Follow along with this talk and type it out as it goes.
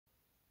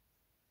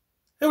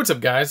Hey, what's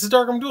up guys, it's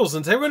DarkArmedDuelist,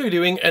 and today we're going to be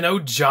doing an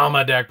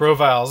Ojama deck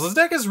profile. So this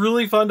deck is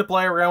really fun to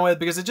play around with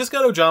because it just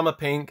got Ojama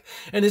pink,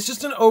 and it's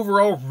just an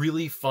overall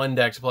really fun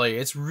deck to play.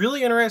 It's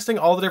really interesting,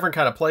 all the different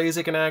kind of plays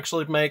it can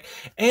actually make,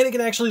 and it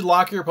can actually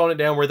lock your opponent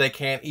down where they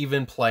can't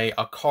even play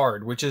a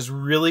card, which is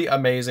really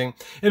amazing,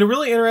 and a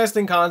really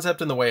interesting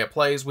concept in the way it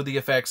plays with the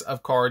effects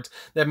of cards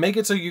that make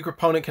it so your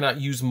opponent cannot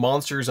use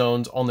monster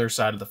zones on their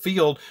side of the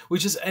field,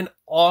 which is an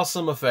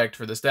awesome effect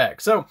for this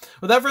deck. So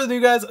without further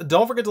ado guys,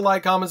 don't forget to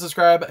like, comment,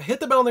 subscribe, hit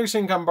the bell on there so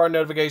you can comment bar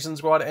notification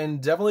squad,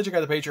 and definitely check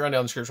out the Patreon down in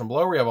the description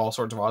below where we have all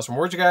sorts of awesome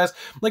rewards, you guys,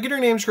 like getting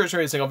your name description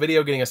every single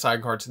video, getting a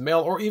side card to the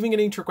mail, or even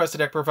getting to request a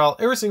deck profile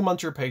every single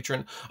month to your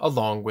patron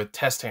along with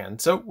test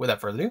hand. So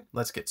without further ado,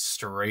 let's get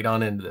straight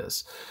on into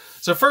this.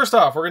 So first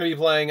off, we're going to be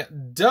playing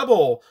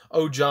double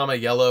Ojama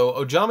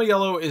Yellow. Ojama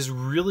Yellow is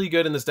really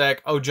good in this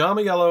deck.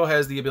 Ojama Yellow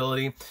has the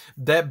ability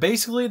that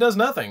basically does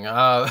nothing.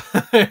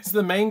 It's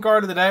the main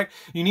card of the deck.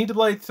 You need to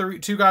play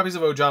two copies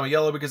of Ojama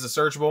Yellow because it's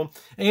searchable.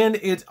 And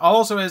it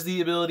also has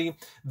the ability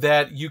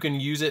that you can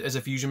use it as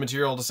a fusion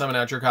material to summon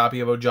out your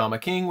copy of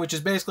Ojama King, which is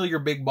basically your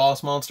big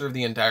boss monster of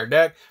the entire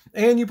deck.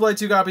 And you play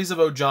two copies of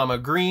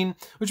Ojama Green,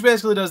 which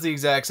basically does the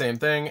exact same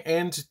thing,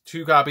 and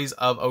two copies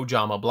of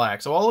Ojama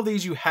Black. So all of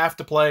these you have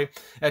to play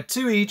at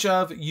 2 each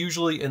of,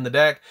 usually in the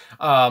deck.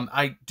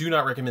 I do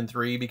not recommend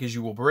 3 because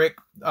you will brick.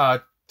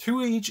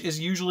 2 each is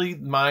usually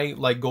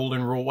my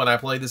golden rule when I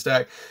play this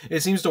deck. It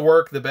seems to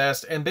work the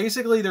best, and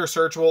basically they're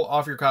searchable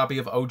off your copy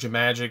of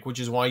Ojamagic, which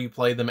is why you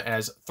play them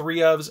as 3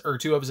 ofs or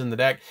 2 ofs in the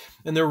deck,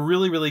 and they're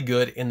really, really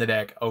good in the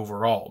deck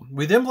overall.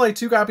 We then play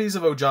 2 copies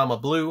of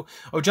Ojama Blue.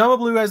 Ojama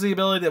Blue has the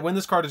ability that when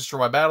this card is destroyed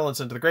by battle and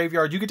sent to the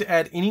graveyard, you get to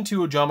add any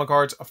 2 Ojama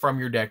cards from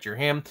your deck to your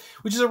hand,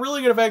 which is a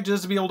really good effect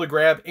just to be able to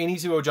grab any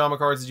 2 Ojama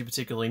cards that you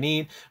particularly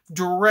need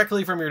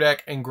directly from your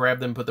deck and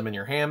grab them, put them in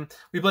your hand.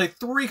 We play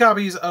 3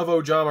 copies of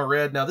Ojama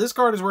Red. Now this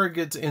card is where it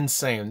gets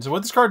insane. So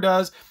what this card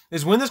does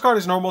is when this card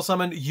is normal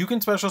summoned, you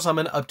can special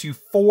summon up to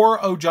 4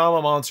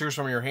 Ojama monsters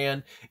from your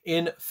hand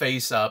in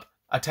face-up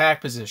attack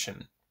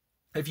position.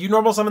 If you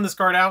normal summon this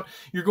card out,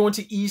 you're going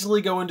to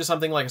easily go into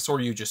something like a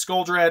Yugioh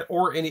Skull Dread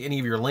or any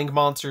of your Link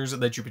monsters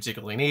that you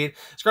particularly need.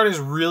 This card is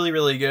really,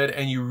 really good,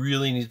 and you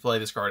really need to play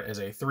this card as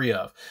a 3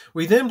 of.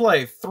 We then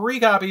play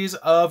 3 copies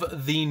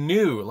of the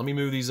new, let me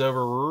move these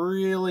over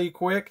really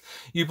quick.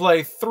 You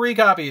play 3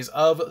 copies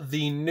of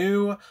the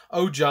new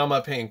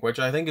Ojama Pink, which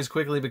I think is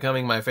quickly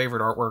becoming my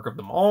favorite artwork of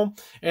them all,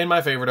 and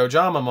my favorite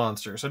Ojama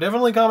monster. So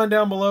definitely comment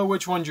down below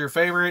which one's your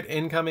favorite.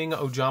 Incoming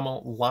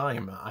Ojama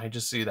Lime. I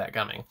just see that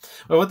coming.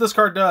 But what this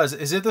card does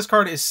is if this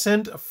card is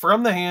sent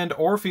from the hand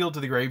or field to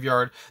the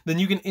graveyard, then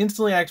you can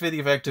instantly activate the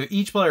effect of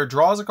each player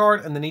draws a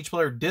card and then each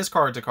player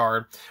discards a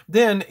card.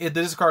 Then if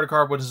they discard a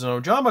card which is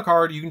an Ojama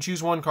card, you can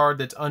choose one card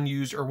that's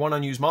unused or one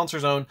unused monster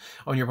zone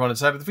on your opponent's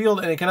side of the field,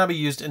 and it cannot be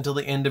used until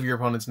the end of your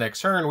opponent's next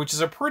turn, which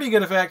is a pretty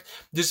good effect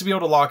just to be able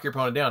to lock your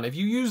opponent down. If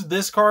you use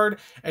this card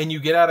and you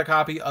get out a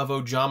copy of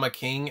Ojama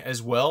King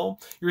as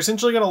well, you're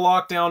essentially going to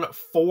lock down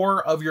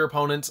 4 of your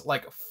opponent's,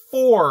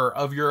 4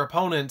 of your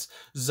opponent's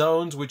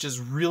zones, which is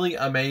really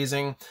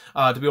amazing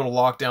to be able to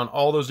lock down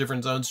all those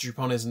different zones that your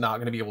opponent is not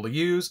going to be able to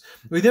use.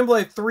 We then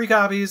play 3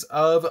 copies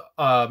of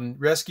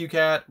Rescue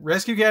Cat.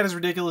 Rescue Cat is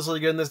ridiculously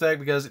good in this deck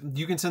because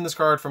you can send this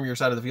card from your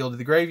side of the field to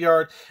the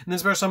graveyard and then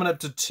special summon up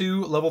to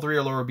 2 level 3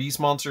 or lower beast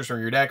monsters from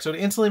your deck. So it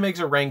instantly makes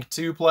a rank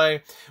 2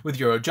 play with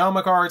your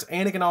Ojama cards,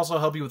 and it can also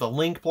help you with a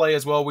Link play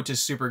as well, which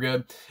is super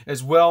good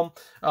as well,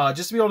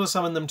 just to be able to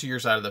summon them to your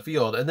side of the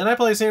field. And then I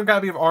play a single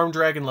copy of Armed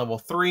Dragon level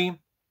 3.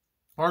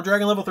 Armed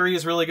Dragon level 3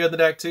 is really good in the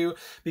deck too,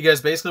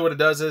 because basically what it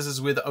does is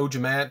with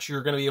Ojama,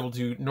 you're going to be able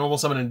to normal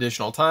summon an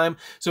additional time.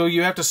 So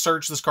you have to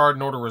search this card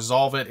in order to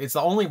resolve it. It's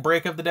the only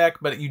break of the deck,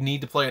 but you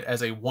need to play it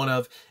as a 1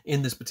 of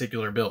in this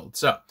particular build.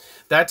 So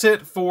that's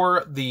it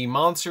for the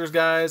monsters,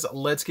 guys.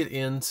 Let's get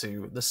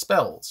into the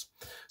spells.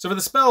 So for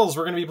the spells,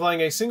 we're going to be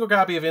playing a single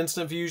copy of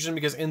Instant Fusion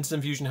because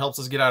Instant Fusion helps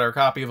us get out our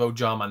copy of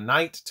Ojama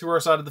Knight to our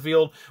side of the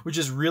field, which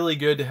is really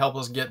good to help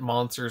us get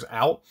monsters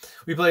out.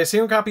 We play a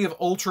single copy of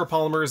Ultra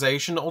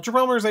Polymerization. Ultra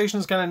Polymerization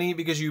is kind of neat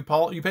because you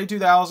pay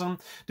 2,000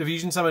 to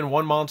fusion summon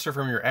 1 monster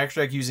from your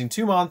extra deck using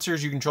 2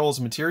 monsters you control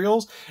as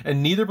materials,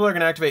 and neither player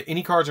can activate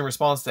any cards in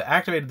response to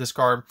activated this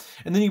card.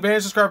 And then you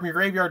banish this card from your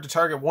graveyard to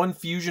target 1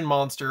 fusion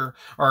monster,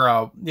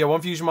 or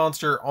 1 fusion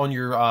monster on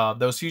your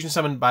those fusion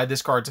summoned by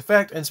this card's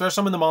effect, and special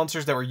summon the monsters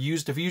that were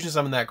used to fusion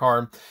summon that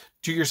card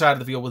to your side of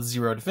the field with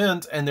 0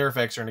 defense, and their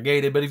effects are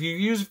negated. But if you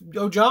use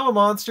Ojama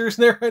monsters,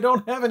 they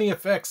don't have any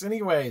effects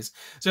anyways,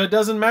 so it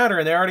doesn't matter,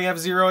 and they already have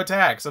 0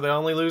 attack, so they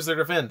only lose their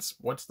defense.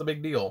 What's the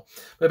big deal?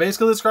 But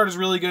basically this card is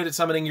really good at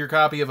summoning your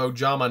copy of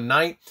Ojama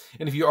Knight,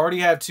 and if you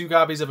already have 2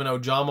 copies of an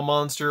Ojama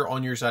monster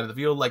on your side of the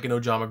field, like an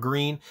Ojama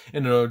Green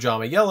and an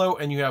Ojama Yellow,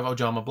 and you have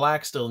Ojama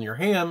Black still in your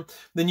hand,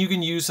 then you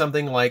can use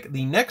something like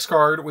the next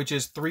card, which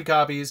is 3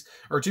 copies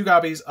or 2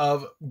 copies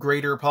of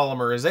Greater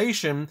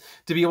Polymerization,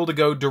 to be able to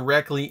go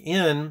directly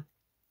in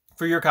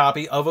for your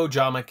copy of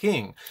Ojama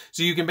King.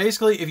 So you can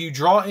basically, if you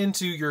draw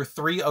into your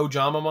 3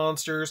 Ojama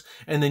monsters,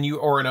 and then you,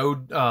 or an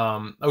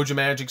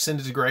Ojamagic, send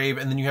it to grave,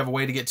 and then you have a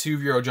way to get 2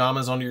 of your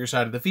Ojamas onto your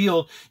side of the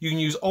field, you can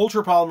use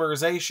Ultra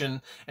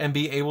Polymerization and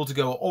be able to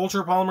go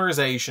Ultra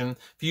Polymerization,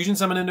 Fusion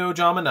Summon into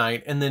Ojama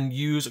Knight, and then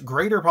use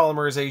Greater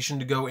Polymerization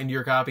to go into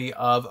your copy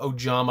of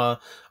Ojama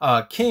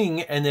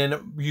King, and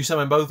then you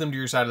summon both of them to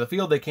your side of the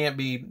field. They can't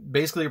be,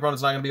 basically your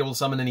opponent's not going to be able to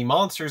summon any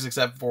monsters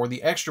except for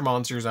the extra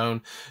monster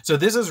zone. So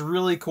this is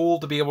really cool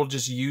to be able to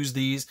just use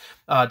these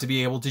to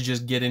be able to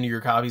just get into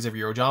your copies of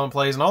your Ojama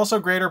plays. And also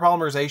Greater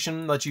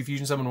Polymerization lets you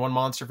fusion summon 1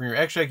 monster from your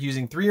extra deck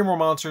using 3 or more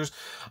monsters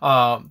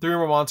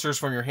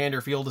from your hand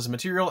or field as a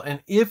material.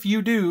 And if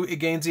you do, it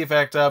gains the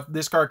effect of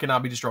this card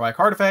cannot be destroyed by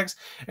card effects,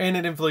 and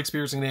it inflicts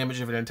piercing damage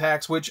if it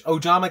attacks, which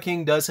Ojama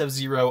King does have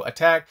 0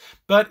 attack.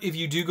 But if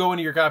you do go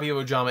into your copy of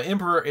Ojama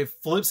Emperor, it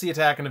flips the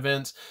attack and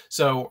events,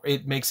 so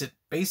it makes it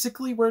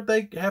basically where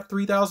they have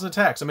 3,000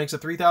 attacks. It makes a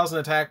 3,000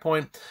 attack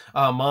point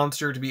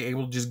monster to be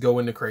able to just go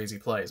into crazy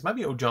plays. Might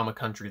be Ojama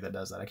Country that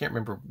does that. I can't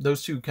remember.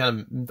 Those two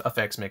kind of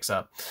effects mix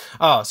up.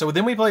 So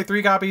then we play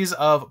 3 copies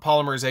of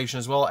Polymerization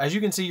as well. As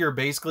you can see, you're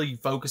basically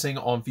focusing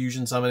on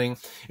fusion summoning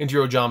into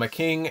your Ojama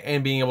King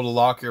and being able to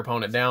lock your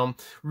opponent down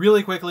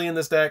really quickly in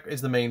this deck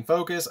is the main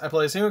focus. I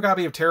play a single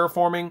copy of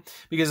Terraforming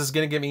because it's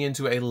going to get me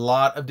into a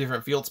lot of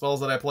different field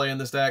spells that I play in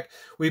this deck.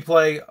 We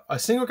play a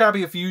single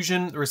copy of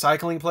Fusion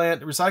Recycling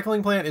Plant.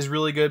 Recycling Plant is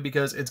really good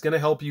because it's going to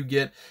help you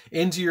get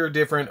into your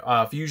different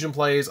fusion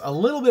plays a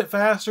little bit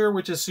faster,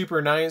 which is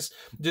super nice,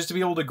 just to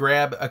be able to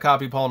grab a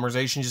copy of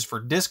Polymerization just for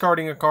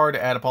discarding a card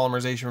to add a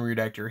Polymerization from your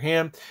deck to your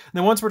hand. And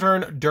then once per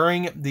turn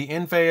during the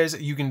end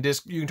phase, you can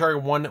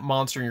target 1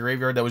 monster in your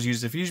graveyard that was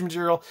used as a fusion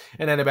material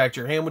and add it back to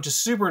your hand, which is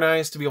super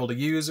nice to be able to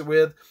use it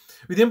with.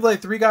 We then play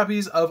 3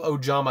 copies of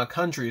Ojama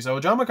Country. So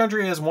Ojama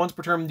Country is once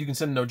per turn, you can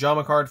send an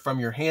Ojama card from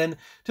your hand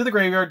to the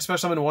graveyard,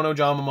 special summon 1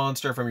 Ojama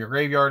monster from your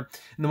graveyard.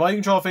 And then while you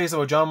control a face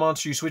of Ojama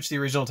monster, you switch the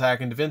original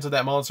attack and defense of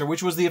that monster,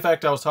 which was the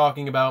effect I was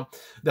talking about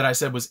that I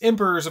said was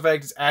Emperor's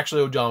effect. It's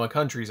actually Ojama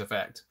Country's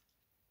effect.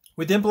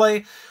 We then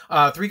play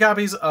 3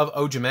 copies of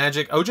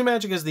Ojamagic.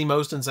 Ojamagic is the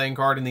most insane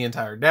card in the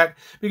entire deck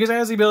because it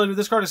has the ability,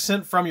 this card is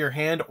sent from your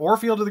hand or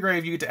field to the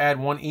grave, you get to add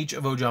 1 each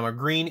of Ojama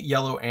green,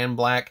 yellow, and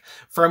black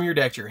from your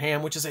deck to your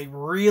hand, which is a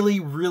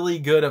really, really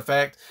good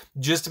effect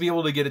just to be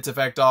able to get its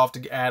effect off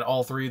to add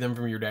all 3 of them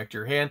from your deck to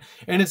your hand.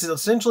 And it's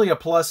essentially a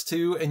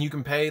 +2, and you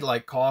can pay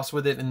like cost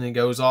with it and then it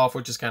goes off,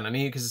 which is kind of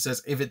neat because it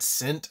says if it's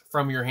sent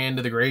from your hand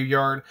to the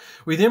graveyard.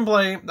 We then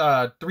play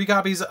 3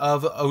 copies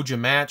of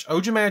Ojamatch.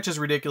 Ojamatch is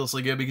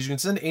ridiculously good because you can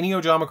send any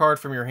Ojama card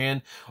from your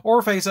hand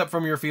or face up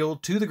from your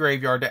field to the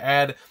graveyard to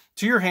add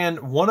to your hand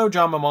 1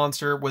 Ojama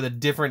monster with a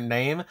different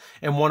name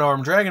and 1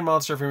 armed dragon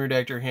monster from your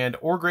deck to your hand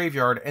or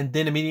graveyard, and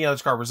then immediately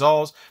this card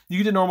resolves, you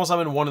get to normal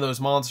summon 1 of those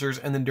monsters,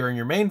 and then during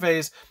your main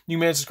phase, you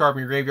manage this card from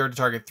your graveyard to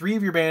target 3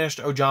 of your banished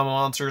Ojama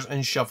monsters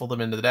and shuffle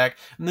them into the deck,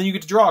 and then you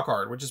get to draw a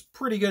card, which is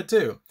pretty good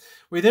too.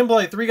 We then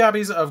play 3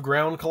 copies of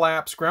Ground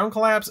Collapse. Ground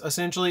Collapse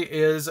essentially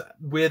is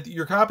with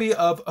your copy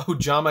of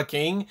Ojama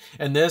King,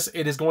 and this,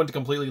 it is going to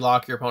completely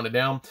lock your opponent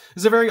down.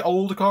 This is a very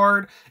old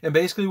card, and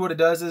basically what it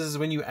does is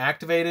when you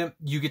activate it,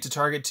 you get to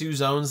target 2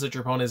 zones that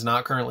your opponent is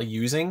not currently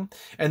using,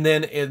 and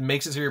then it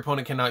makes it so your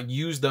opponent cannot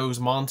use those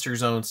monster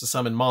zones to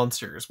summon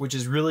monsters, which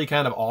is really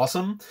kind of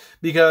awesome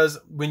because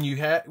when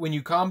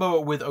you combo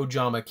it with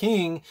Ojama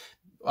King,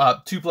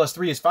 2 +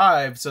 3 is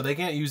 5, so they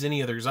can't use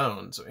any other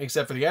zones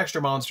except for the extra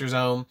monster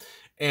zone,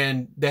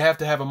 and they have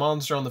to have a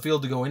monster on the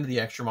field to go into the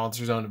extra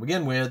monster zone to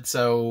begin with,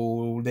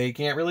 so they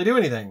can't really do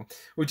anything,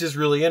 which is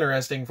really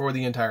interesting for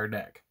the entire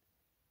deck.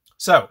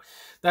 So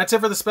that's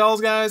it for the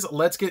spells, guys.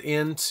 Let's get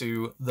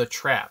into the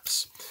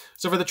traps.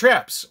 So for the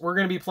traps, we're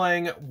going to be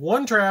playing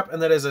 1 trap,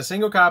 and that is a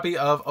single copy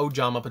of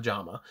Ojama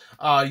Pajama.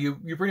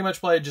 You pretty much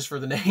play it just for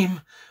the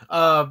name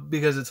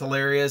because it's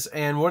hilarious.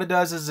 And what it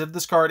does is if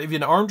this card, if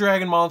an armed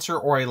dragon monster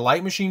or a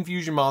light machine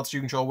fusion monster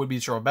you control would be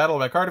destroyed battle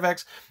by card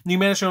effects, you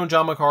manage an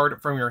Ojama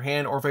card from your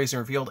hand or face in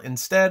your field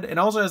instead. It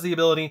also has the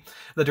ability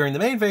that during the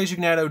main phase, you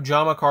can add an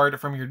Ojama card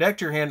from your deck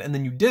to your hand, and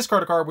then you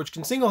discard a card which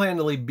can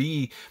single-handedly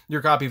be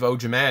your copy of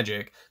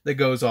Ojamagic that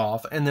goes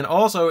off. And then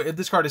also, if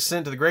this card is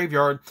sent to the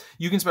graveyard,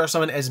 you can special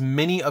summon as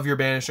many of your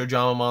banished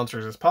Ojama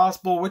monsters as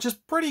possible, which is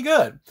pretty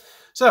good.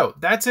 So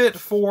that's it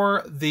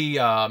for the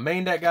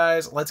main deck,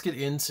 guys. Let's get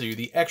into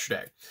the extra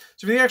deck.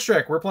 So for the extra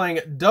deck, we're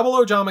playing double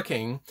Ojama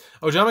King.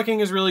 Ojama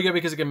King is really good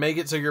because it can make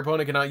it so your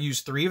opponent cannot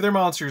use 3 of their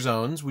monster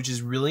zones, which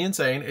is really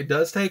insane. It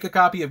does take a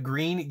copy of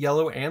green,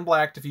 yellow, and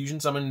black to fusion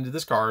summon into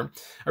this card.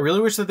 I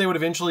really wish that they would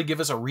eventually give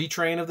us a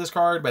retrain of this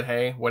card, but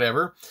hey,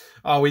 whatever.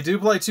 We do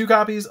play 2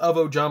 copies of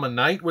Ojama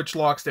Knight, which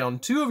locks down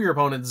 2 of your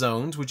opponent's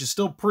zones, which is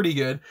still pretty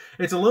good.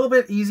 It's a little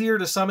bit easier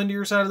to summon to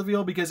your side of the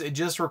field because it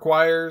just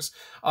requires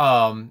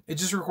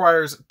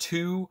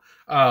 2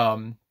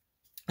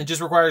 It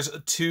just requires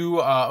 2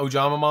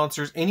 Ojama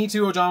monsters. Any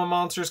 2 Ojama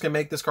monsters can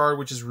make this card,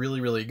 which is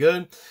really, really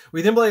good.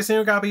 We then play a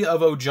single copy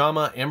of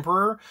Ojama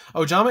Emperor.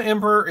 Ojama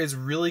Emperor is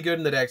really good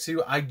in the deck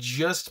too. I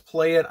just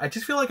play it. I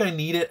just feel like I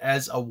need it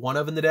as a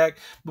 1-of in the deck.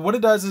 But what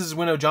it does is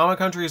when Ojama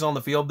Country is on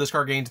the field, this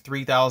card gains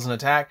 3,000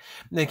 attack.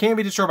 And it can't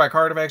be destroyed by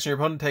card effects, and your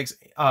opponent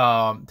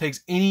takes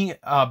any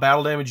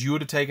battle damage you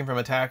would have taken from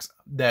attacks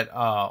that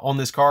on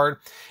this card.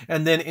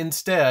 And then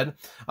instead,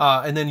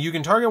 and then you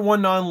can target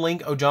 1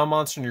 non-link Ojama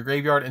monster in your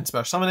graveyard and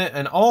special summon it.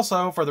 And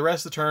also, for the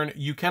rest of the turn,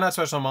 you cannot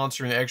special summon a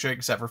monster in the extra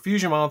except for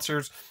fusion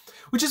monsters,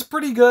 which is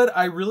pretty good.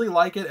 I really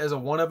like it as a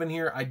 1-of in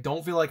here. I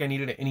don't feel like I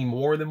needed it any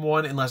more than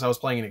 1 unless I was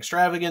playing an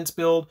Extravagance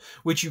build,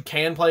 which you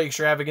can play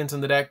Extravagance in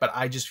the deck, but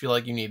I just feel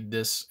like you need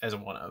this as a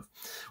 1-of.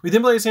 We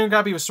then play a single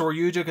copy of Sword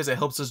Yugioh because it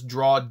helps us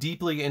draw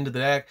deeply into the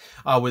deck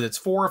with its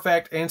 4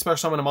 effect and special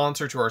summon a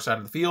monster to our side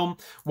of the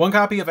field. 1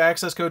 copy of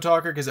Access Code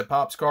Talker because it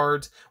pops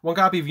cards. 1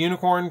 copy of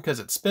Unicorn because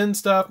it spins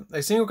stuff.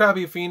 A single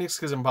copy of Phoenix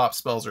because it pops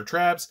spells or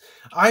traps.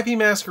 IP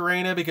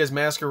Masquerena because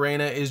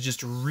Masquerena is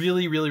just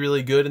really, really,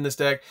 really good in this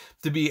deck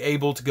to be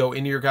able to go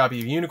into your copy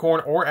of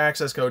Unicorn or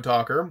Access Code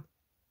Talker.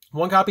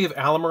 1 copy of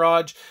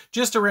Alamirage,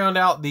 just to round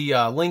out the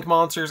Link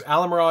monsters.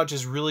 Alamirage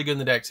is really good in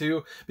the deck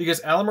too,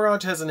 because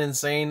Alamirage has an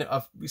insane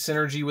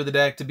synergy with the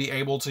deck to be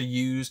able to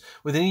use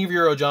with any of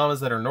your Ojamas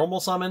that are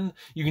normal summoned.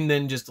 You can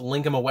then just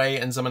link them away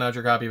and summon out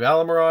your copy of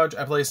Alamirage.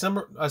 I play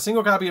a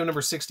single copy of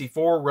number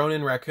 64,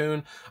 Ronin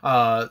Raccoon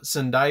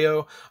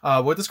Sendayo.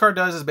 What this card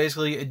does is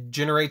basically it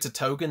generates a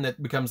token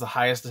that becomes the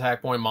highest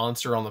attack point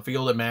monster on the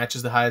field. It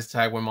matches the highest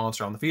attack point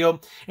monster on the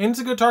field, and it's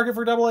a good target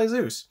for AA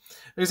Zeus.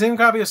 There's a single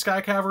copy of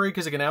Sky Cavalry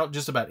because it can out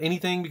just about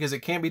anything because it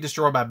can't be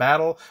destroyed by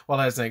battle while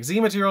it has an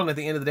XZ material, and at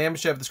the end of the damage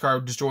step, if this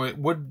card if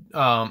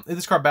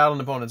this card battled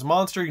an opponent's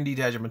monster, you can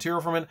detach a material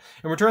from it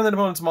and return that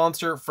opponent's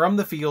monster from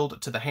the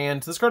field to the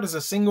hand. So this card is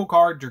a single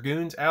card,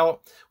 Dragoon's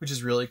out, which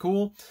is really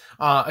cool.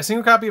 A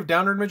single copy of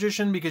Downward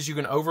Magician because you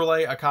can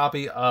overlay a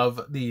copy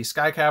of the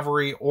Sky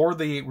Cavalry or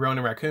the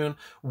Ronin Raccoon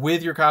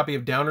with your copy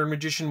of Downward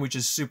Magician, which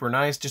is super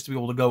nice just to be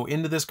able to go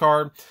into this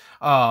card,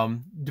 to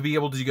be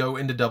able to go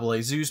into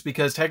AA Zeus,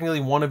 because technically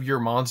one of your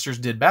monsters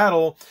did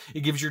battle,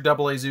 it gives your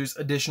AA Zeus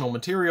additional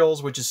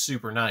materials, which is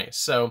super nice.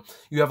 So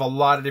you have a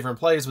lot of different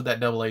plays with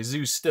that AA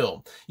Zeus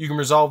still. You can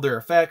resolve their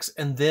effects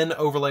and then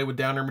overlay with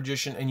Downward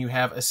Magician, and you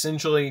have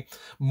essentially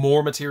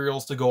more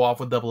materials to go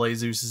off with AA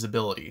Zeus's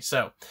ability.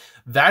 So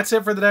that's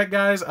it for the deck,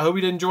 guys. I hope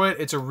you did enjoy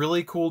it. It's a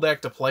really cool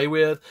deck to play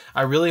with.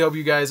 I really hope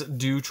you guys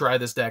do try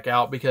this deck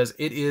out because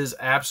it is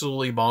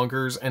absolutely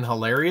bonkers and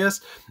hilarious,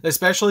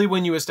 especially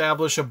when you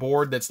establish a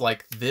board that's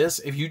like this.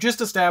 If you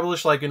just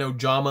establish like an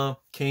Ojama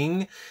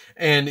King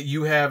and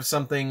you have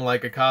something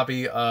like a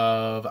copy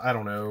of, I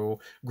don't know,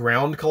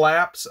 Ground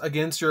Collapse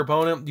against your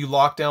opponent, you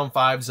lock down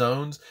 5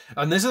 zones.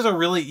 And this is a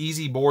really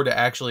easy board to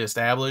actually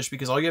establish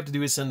because all you have to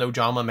do is send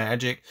Ojama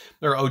Magic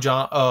or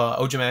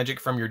Ojama Magic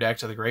from your deck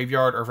to the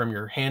graveyard or from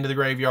your hand to the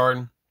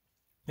graveyard.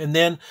 And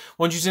then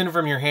once you send it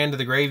from your hand to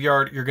the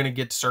graveyard, you're going to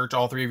get to search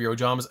all 3 of your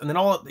Ojamas. And then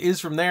all it is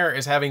from there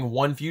is having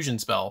 1 fusion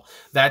spell.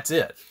 That's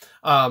it.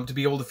 To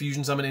be able to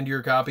fusion summon into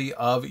your copy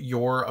of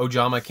your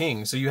Ojama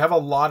King. So you have a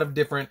lot of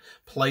different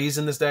plays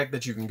in this deck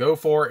that you can go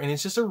for, and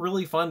it's just a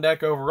really fun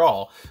deck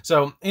overall.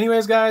 So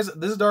anyways, guys,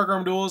 this is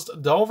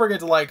DarkArmedDuelist. Don't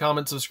forget to like,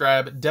 comment,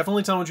 subscribe.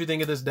 Definitely tell me what you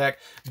think of this deck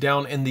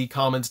down in the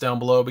comments down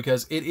below,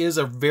 because it is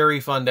a very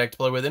fun deck to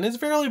play with, and it's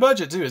fairly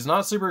budget too. It's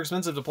not super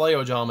expensive to play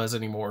Ojamas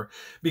anymore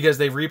because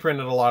they've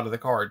reprinted a lot of the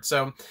cards.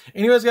 So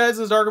anyways, guys,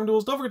 this is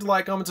DarkArmedDuelist. Don't forget to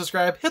like, comment,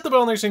 subscribe, hit the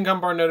bell next to become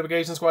part of the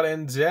notification squad,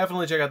 and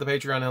definitely check out the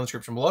Patreon down in the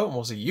description below, and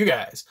we'll see you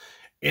guys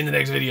in the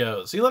next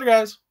video. See you later,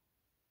 guys.